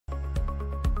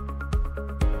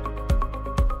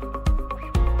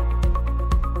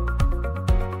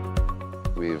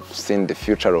We've seen the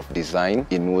future of design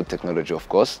in wood technology, of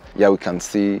course. Yeah, we can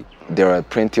see there are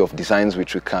plenty of designs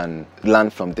which we can learn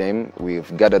from them.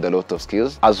 We've gathered a lot of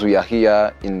skills. As we are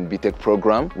here in BTech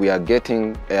program, we are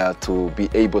getting to be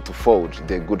able to forge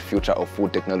the good future of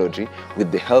wood technology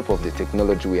with the help of the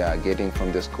technology we are getting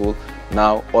from the school.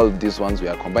 Now, all these ones, we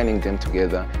are combining them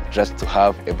together just to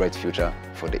have a bright future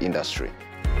for the industry.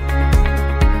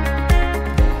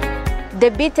 The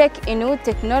BTech in wood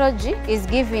technology is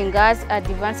giving us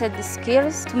advanced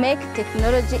skills to make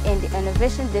technology and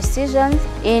innovation decisions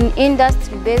in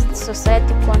industry-based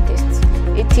society contexts.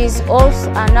 It is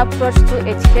also an approach to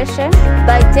education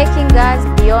by taking us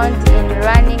beyond in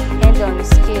learning hands-on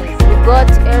skills. We got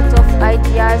a lot of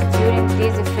ideas during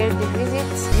these field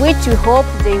visits, which we hope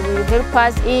they will help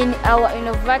us in our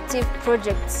innovative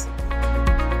projects.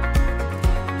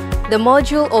 The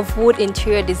module of Wood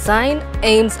Interior Design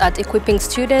aims at equipping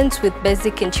students with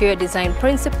basic interior design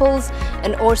principles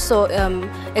and also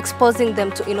exposing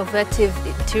them to innovative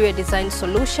interior design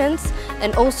solutions,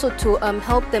 and also to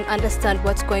help them understand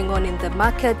what's going on in the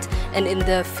market and in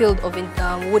the field of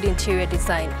wood interior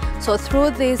design. So through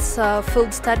these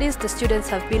field studies, the students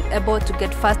have been able to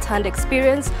get first-hand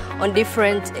experience on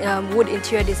different wood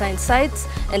interior design sites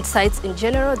and sites in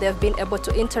general. They have been able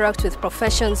to interact with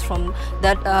professions from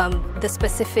that the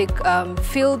specific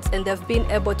fields, and they've been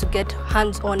able to get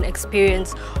hands-on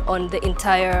experience on the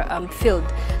entire field.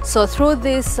 So through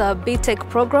this BTech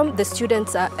program, the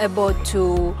students are able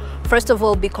to, first of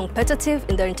all, be competitive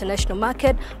in the international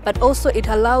market, but also it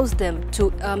allows them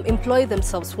to employ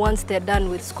themselves once they're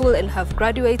done with school and have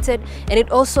graduated, and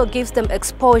it also gives them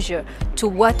exposure to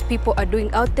what people are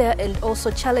doing out there, and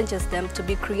also challenges them to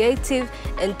be creative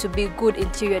and to be good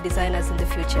interior designers in the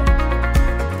future.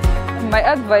 My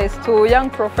advice to young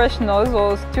professionals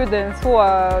or students who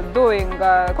are doing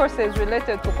courses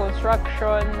related to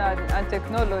construction and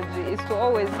technology is to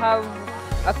always have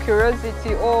a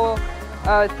curiosity or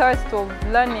a thirst of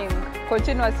learning,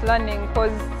 continuous learning,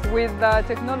 because with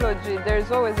technology there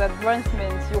is always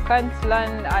advancements. You can't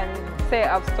learn and say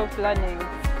I've stopped learning.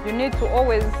 You need to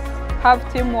always have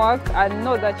teamwork and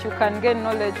know that you can gain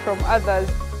knowledge from others.